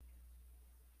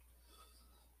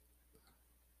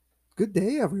Good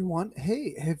day, everyone.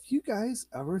 Hey, have you guys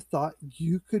ever thought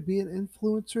you could be an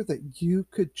influencer, that you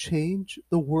could change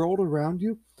the world around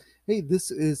you? Hey,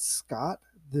 this is Scott.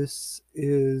 This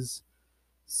is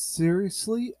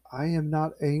seriously, I am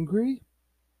not angry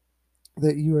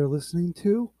that you are listening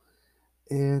to.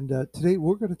 And today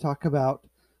we're going to talk about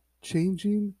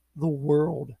changing the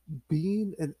world,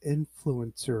 being an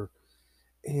influencer.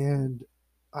 And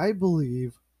I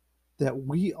believe that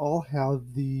we all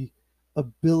have the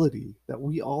ability, that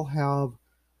we all have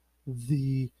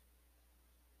the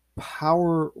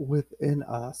power within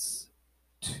us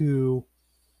to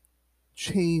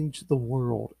change the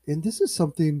world. And this is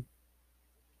something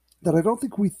that I don't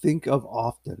think we think of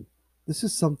often. This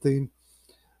is something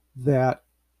that,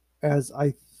 as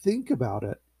I think about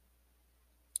it,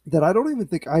 that I don't even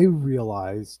think I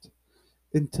realized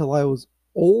until I was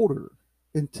older,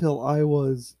 until I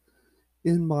was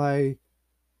in my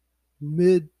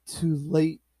mid to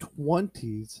late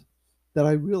 20s, that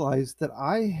I realized that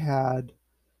I had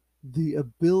the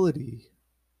ability,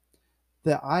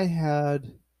 that I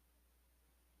had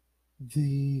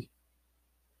the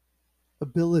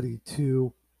ability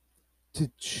to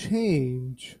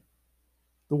change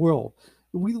the world.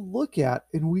 We look at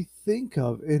and we think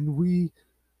of and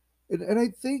I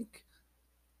think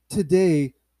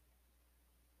today,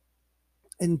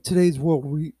 in today's world,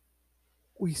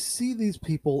 we see these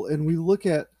people and we look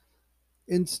at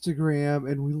Instagram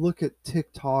and we look at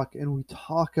TikTok and we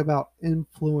talk about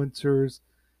influencers,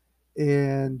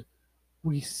 and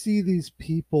we see these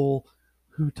people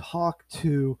who talk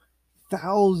to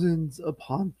thousands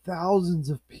upon thousands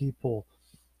of people,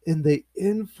 and they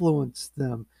influence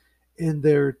them, and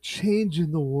they're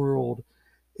changing the world,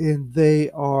 and they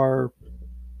are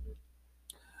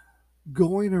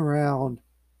going around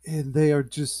and they are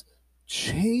just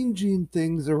changing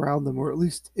things around them, or at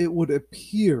least it would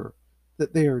appear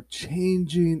that they are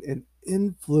changing and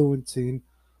influencing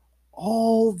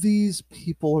all these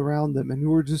people around them. And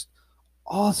we're just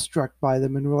awestruck by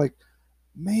them, and we're like,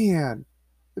 man,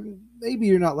 maybe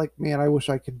you're not like, man, I wish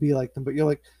I could be like them, but you're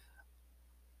like,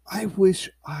 I wish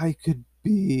I could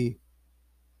be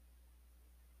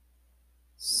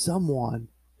someone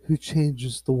who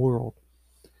changes the world.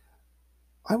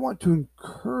 I want to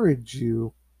encourage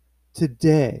you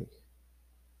today.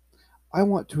 I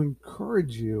want to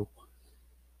encourage you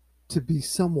to be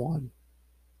someone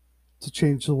to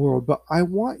change the world, but I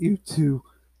want you to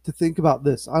think about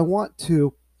this. I want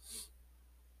to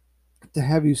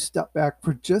have you step back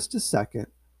for just a second,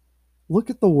 look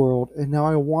at the world, and now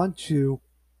I want you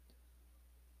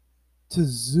to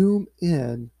zoom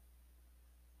in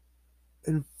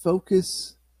and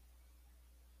focus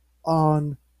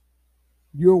on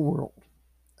your world.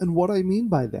 And what I mean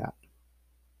by that,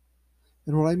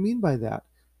 and what I mean by that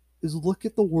is look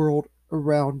at the world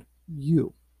around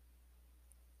you.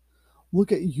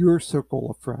 Look at your circle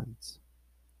of friends.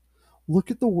 Look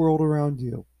at the world around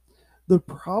you. The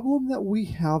problem that we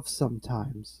have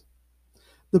sometimes,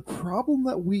 the problem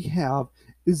that we have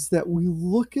is that we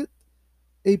look at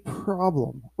a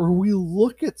problem or we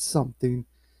look at something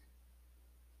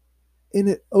and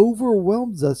it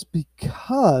overwhelms us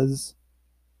because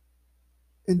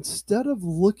instead of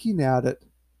looking at it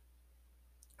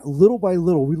little by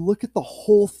little, we look at the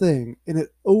whole thing and it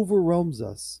overwhelms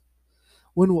us.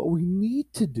 When what we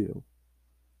need to do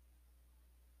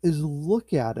is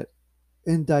look at it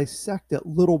and dissect it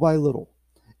little by little.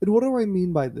 And what do I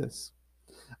mean by this?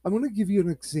 I'm going to give you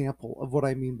an example of what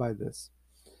I mean by this.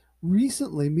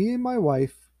 Recently, me and my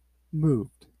wife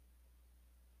moved,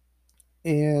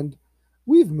 and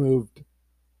we've moved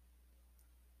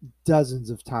dozens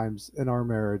of times in our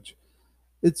marriage.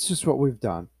 It's just what we've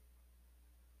done.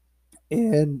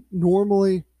 And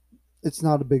normally, it's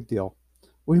not a big deal.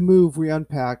 We move, we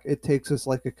unpack, it takes us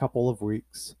like a couple of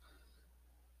weeks.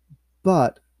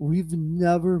 But we've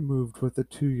never moved with a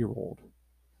 2-year old.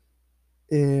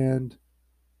 And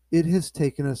it has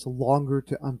taken us longer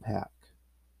to unpack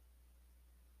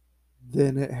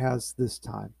than it has this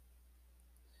time.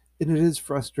 And it has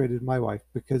frustrated my wife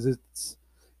because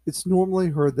it's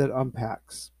normally her that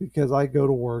unpacks, because I go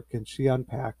to work and she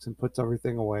unpacks and puts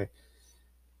everything away.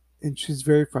 And she's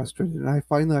very frustrated. And I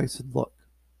said, look,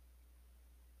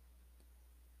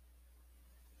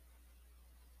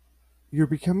 you're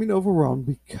becoming overwhelmed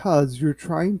because you're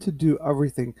trying to do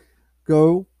everything.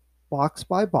 Go box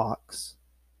by box,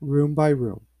 room by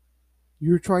room.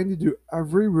 You're trying to do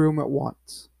every room at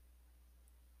once.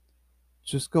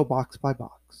 Just go box by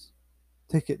box.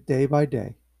 Take it day by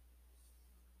day.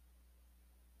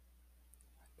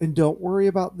 And don't worry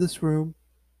about this room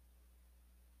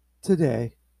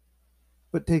today,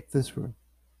 but take this room.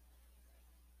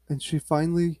 and she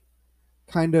finally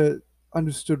kind of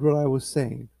understood what I was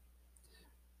saying.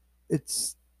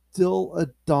 It's still a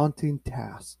daunting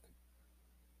task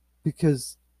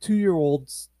because 2-year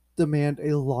olds demand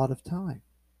a lot of time.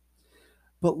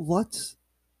 But let's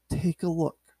take a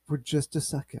look for just a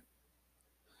second.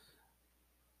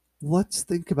 Let's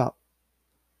think about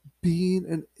being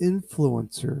an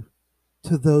influencer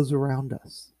to those around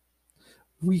us.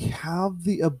 We have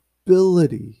the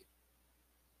ability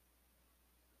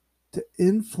to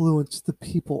influence the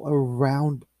people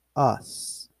around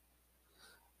us.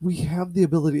 We have the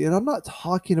ability, and I'm not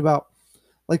talking about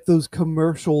like those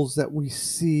commercials that we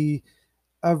see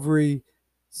every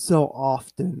so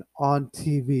often on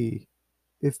TV.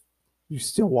 If you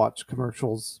still watch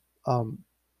commercials,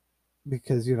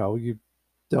 because you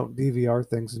don't DVR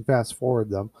things and fast forward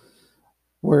them,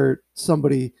 where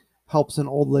somebody helps an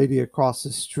old lady across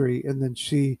the street and then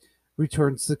she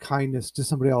returns the kindness to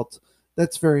somebody else.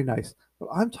 That's very nice. But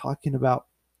I'm talking about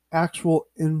actual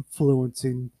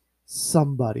influencing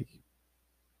somebody,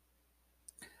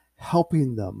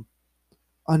 helping them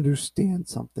understand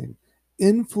something,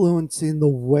 influencing the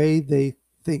way they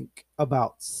think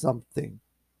about something,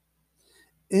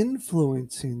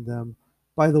 influencing them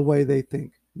by the way they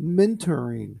think,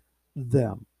 mentoring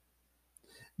them,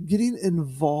 getting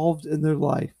involved in their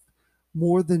life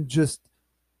more than just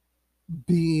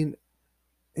being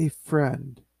a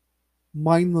friend,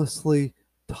 mindlessly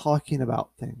talking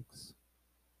about things,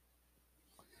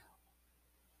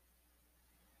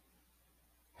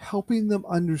 helping them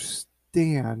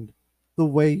understand the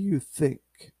way you think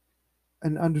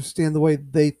and understand the way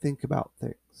they think about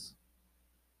things.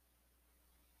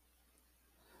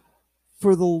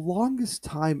 For the longest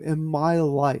time in my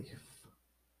life,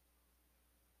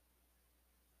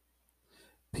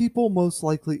 people most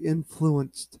likely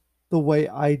influenced the way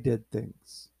I did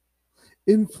things,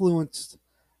 influenced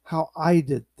how I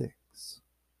did things.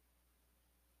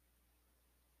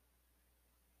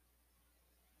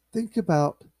 Think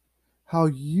about how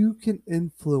you can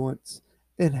influence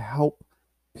and help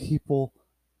people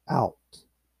out.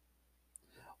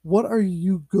 What are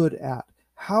you good at?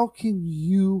 How can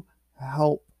you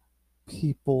help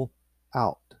people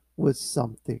out with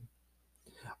something?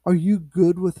 Are you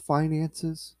good with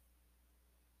finances?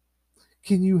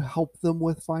 Can you help them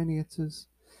with finances?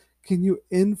 Can you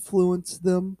influence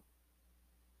them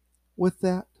with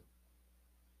that?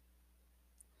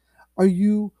 Are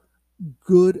you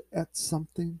good at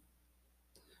something?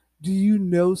 Do you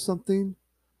know something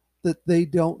that they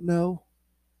don't know?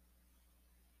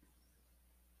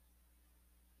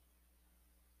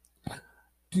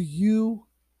 Do you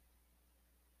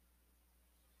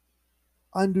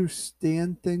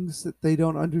understand things that they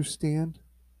don't understand?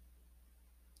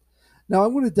 Now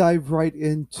I'm going to dive right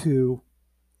into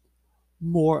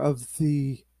more of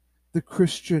the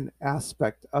Christian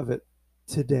aspect of it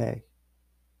today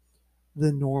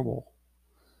than normal.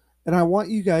 And I want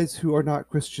you guys who are not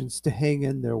Christians to hang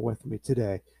in there with me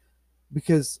today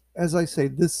because as I say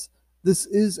this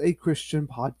is a Christian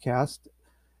podcast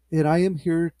and I am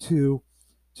here to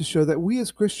show that we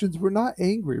as Christians we're not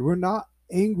angry. We're not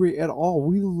angry at all.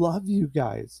 We love you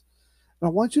guys. And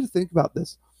I want you to think about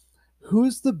this. Who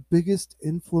is the biggest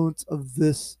influence of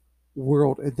this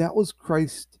world? And that was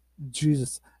Christ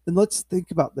Jesus. And let's think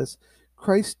about this.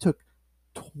 Christ took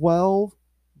 12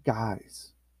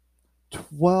 guys,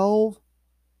 12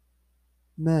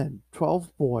 men,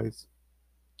 12 boys,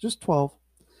 just 12.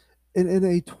 And in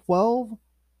a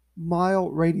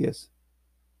 12-mile radius,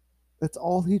 that's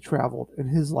all he traveled in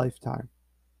his lifetime.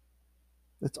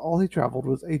 That's all he traveled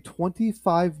was a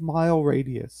 25-mile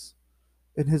radius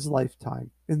in his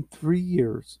lifetime in 3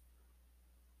 years.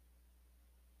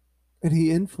 And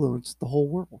he influenced the whole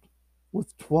world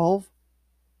with 12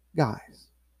 guys.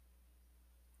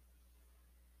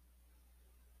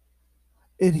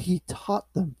 And he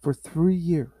taught them for 3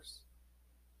 years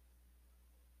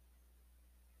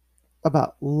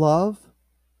about love,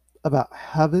 about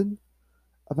heaven,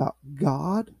 about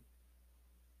God,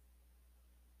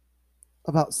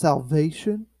 about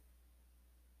salvation.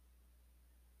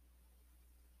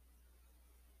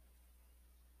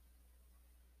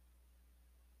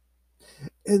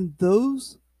 And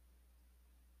those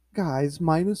guys,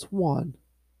 minus one,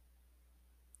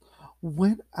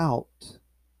 went out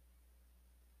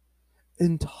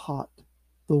and taught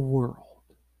the world.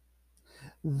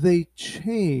 They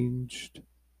changed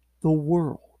the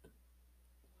world,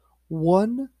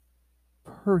 one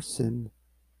person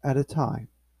at a time.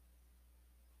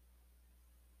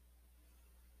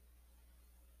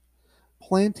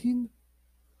 Planting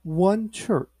one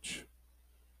church.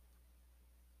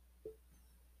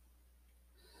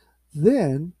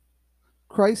 Then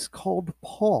Christ called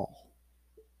Paul,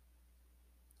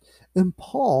 and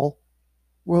Paul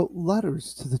wrote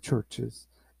letters to the churches,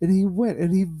 and he went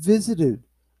and he visited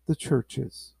the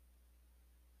churches.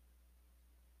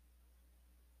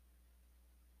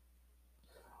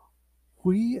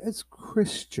 We as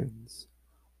Christians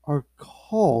are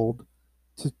called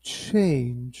to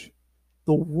change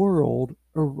the world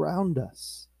around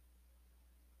us.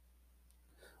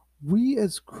 We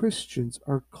as Christians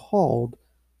are called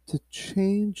to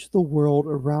change the world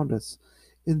around us.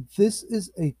 And this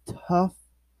is a tough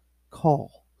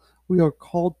call. We are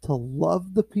called to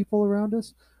love the people around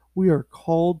us. We are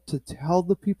called to tell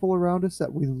the people around us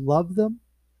that we love them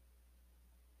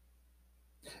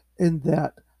and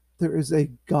that there is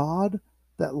a God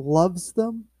that loves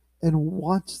them and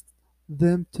wants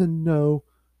them to know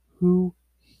who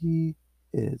He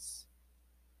is.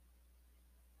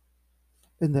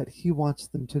 And that He wants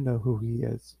them to know who He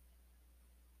is.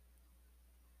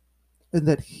 And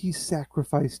that He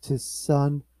sacrificed His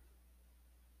Son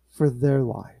for their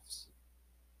lives.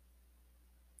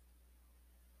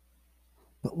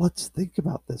 But let's think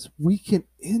about this. We can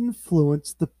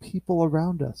influence the people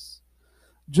around us,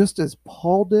 just as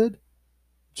Paul did,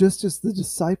 just as the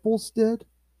disciples did,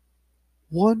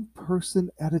 one person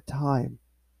at a time.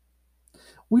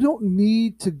 We don't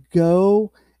need to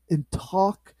go and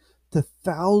talk to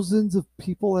thousands of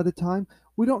people at a time.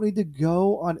 We don't need to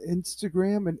go on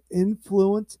Instagram and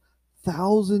influence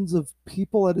thousands of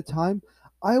people at a time.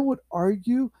 I would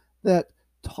argue that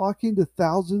talking to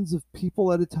thousands of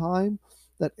people at a time,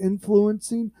 that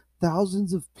influencing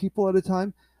thousands of people at a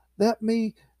time, that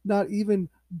may not even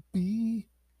be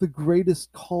the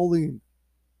greatest calling.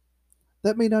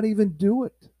 That may not even do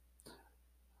it.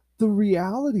 The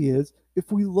reality is,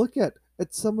 if we look at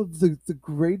some of the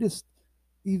greatest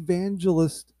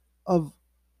evangelists of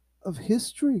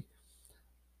history,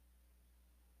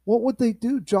 what would they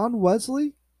do? John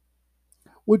Wesley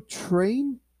would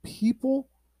train people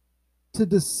to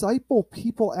disciple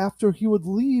people after he would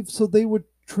leave so they would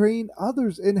train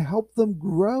others and help them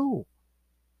grow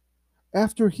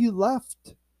after he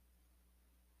left.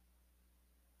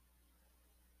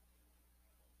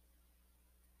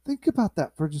 Think about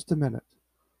that for just a minute.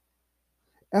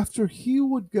 After he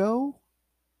would go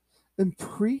and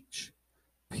preach,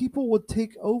 people would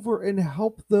take over and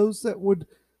help those that would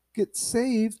get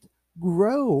saved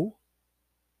grow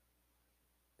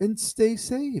and stay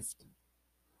saved.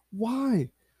 Why?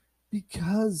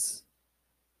 Because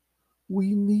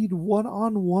we need one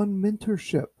on one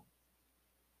mentorship,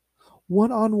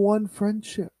 one on one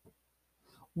friendship,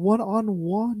 one on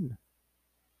one.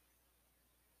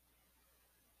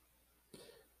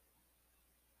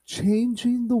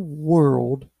 Changing the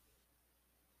world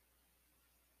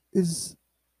is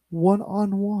one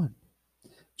on one.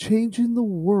 Changing the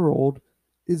world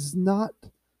is not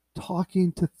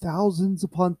talking to thousands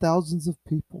upon thousands of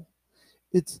people,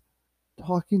 it's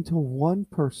talking to one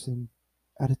person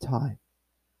at a time.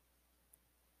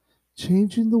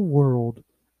 Changing the world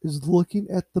is looking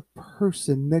at the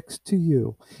person next to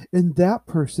you, and that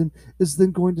person is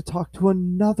then going to talk to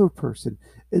another person,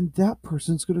 and that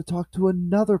person's going to talk to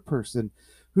another person,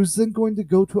 who's then going to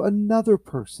go to another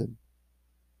person.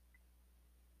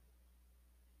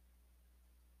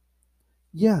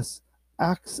 Yes,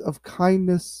 acts of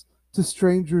kindness to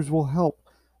strangers will help,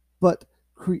 but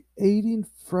creating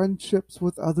friendships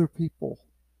with other people.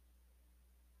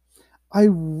 I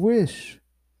wish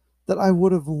that I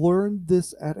would have learned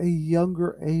this at a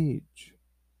younger age.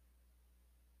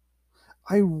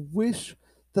 I wish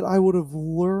that I would have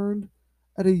learned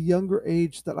at a younger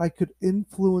age that I could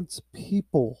influence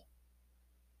people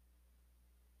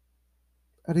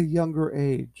at a younger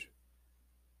age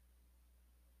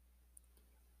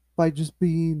by just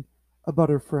being a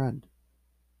better friend.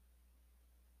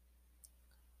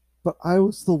 But I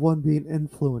was the one being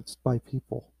influenced by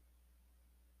people.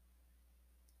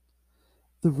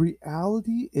 The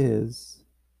reality is,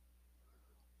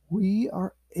 we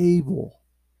are able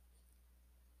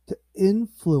to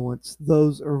influence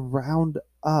those around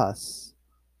us.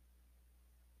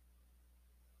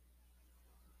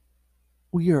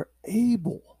 We are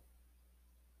able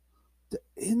to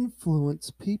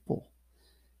influence people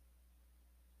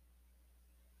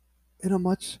in a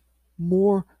much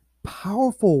more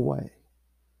powerful way,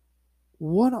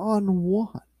 one on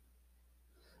one,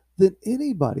 than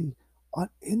anybody on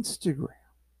Instagram,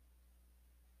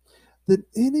 than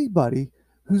anybody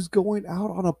who's going out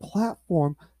on a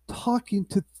platform talking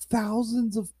to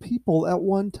thousands of people at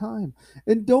one time.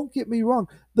 And don't get me wrong,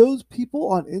 those people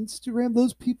on Instagram,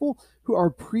 those people who are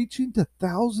preaching to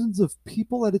thousands of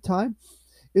people at a time,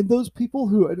 And those people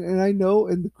who, and I know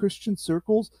in the Christian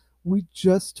circles, we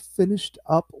just finished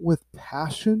up with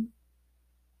Passion.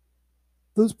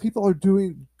 Those people are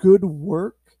doing good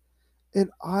work, and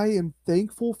I am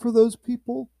thankful for those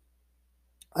people.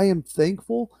 I am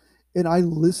thankful, and I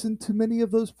listen to many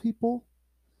of those people,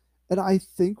 and I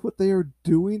think what they are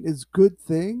doing is good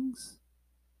things.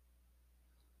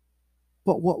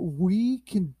 But what we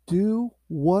can do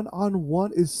one on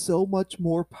one is so much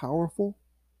more powerful.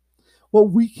 What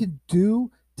we can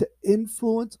do to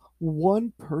influence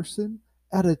one person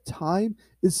at a time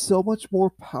is so much more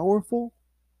powerful.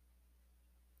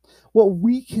 What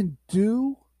we can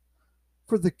do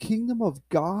for the kingdom of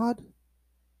God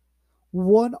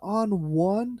one on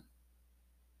one,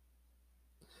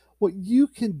 what you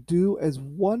can do as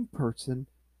one person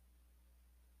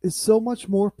is so much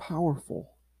more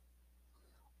powerful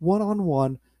one on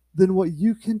one than what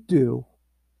you can do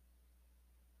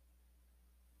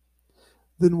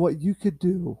than what you could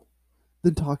do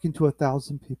than talking to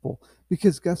 1,000 people.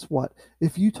 Because guess what?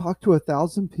 If you talk to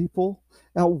 1,000 people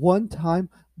at one time,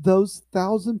 those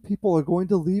 1,000 people are going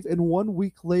to leave, and 1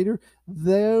 week later,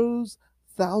 those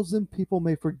 1,000 people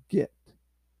may forget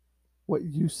what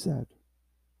you said.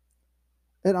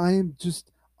 And I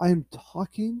am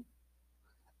talking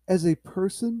as a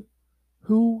person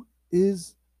who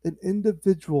is an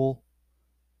individual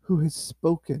who has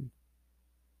spoken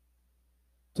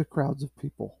to crowds of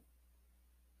people.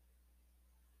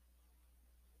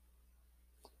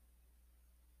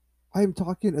 I am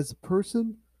talking as a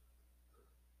person,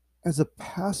 as a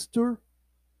pastor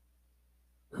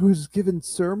who has given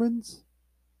sermons,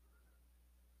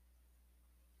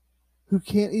 who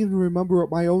can't even remember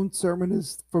what my own sermon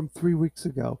is from 3 weeks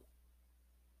ago.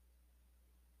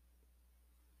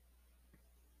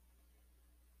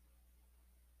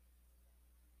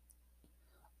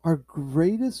 Our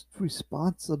greatest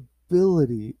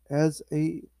responsibility as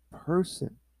a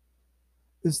person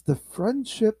is the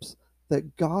friendships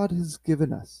that God has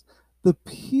given us, the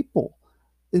people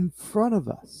in front of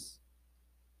us.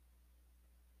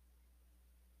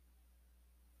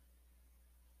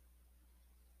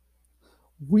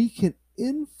 We can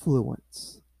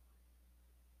influence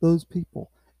those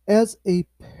people. As a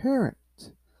parent,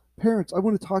 parents, I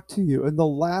want to talk to you in the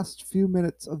last few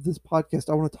minutes of this podcast.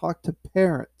 I want to talk to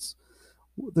parents.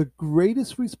 The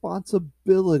greatest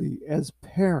responsibility as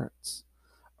parents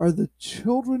are the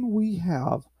children we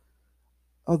have,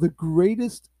 are the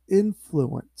greatest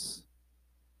influence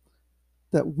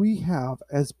that we have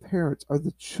as parents are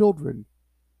the children,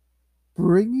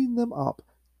 bringing them up,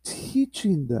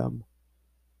 teaching them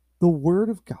the Word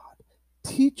of God,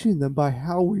 teaching them by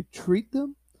how we treat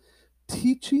them,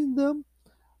 teaching them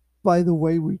by the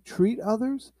way we treat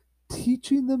others,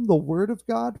 teaching them the Word of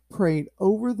God, praying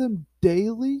over them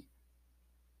daily,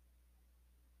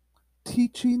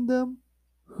 teaching them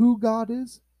who God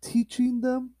is, teaching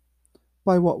them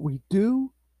by what we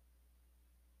do,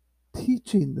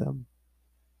 teaching them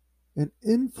and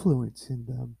influencing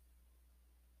them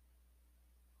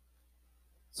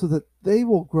so that they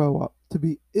will grow up to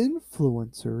be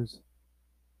influencers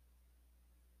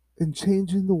in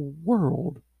changing the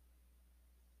world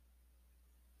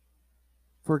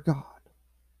for God.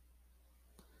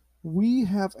 We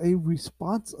have a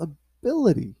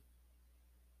responsibility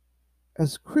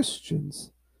as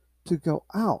Christians to go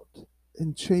out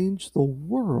and change the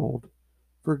world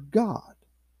for God.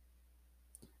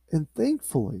 And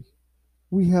thankfully,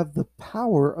 we have the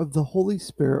power of the Holy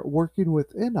Spirit working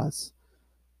within us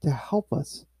to help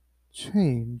us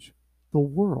change the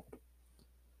world.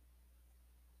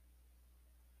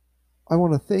 I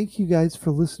want to thank you guys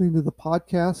for listening to the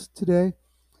podcast today.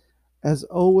 As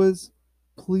always,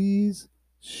 please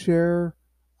share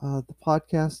the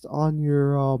podcast on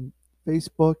your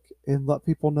Facebook and let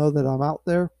people know that I'm out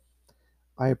there.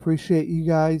 I appreciate you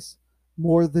guys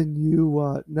more than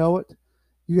you know it.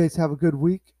 You guys have a good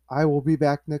week. I will be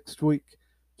back next week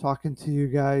talking to you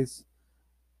guys.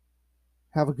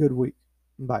 Have a good week.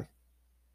 Bye.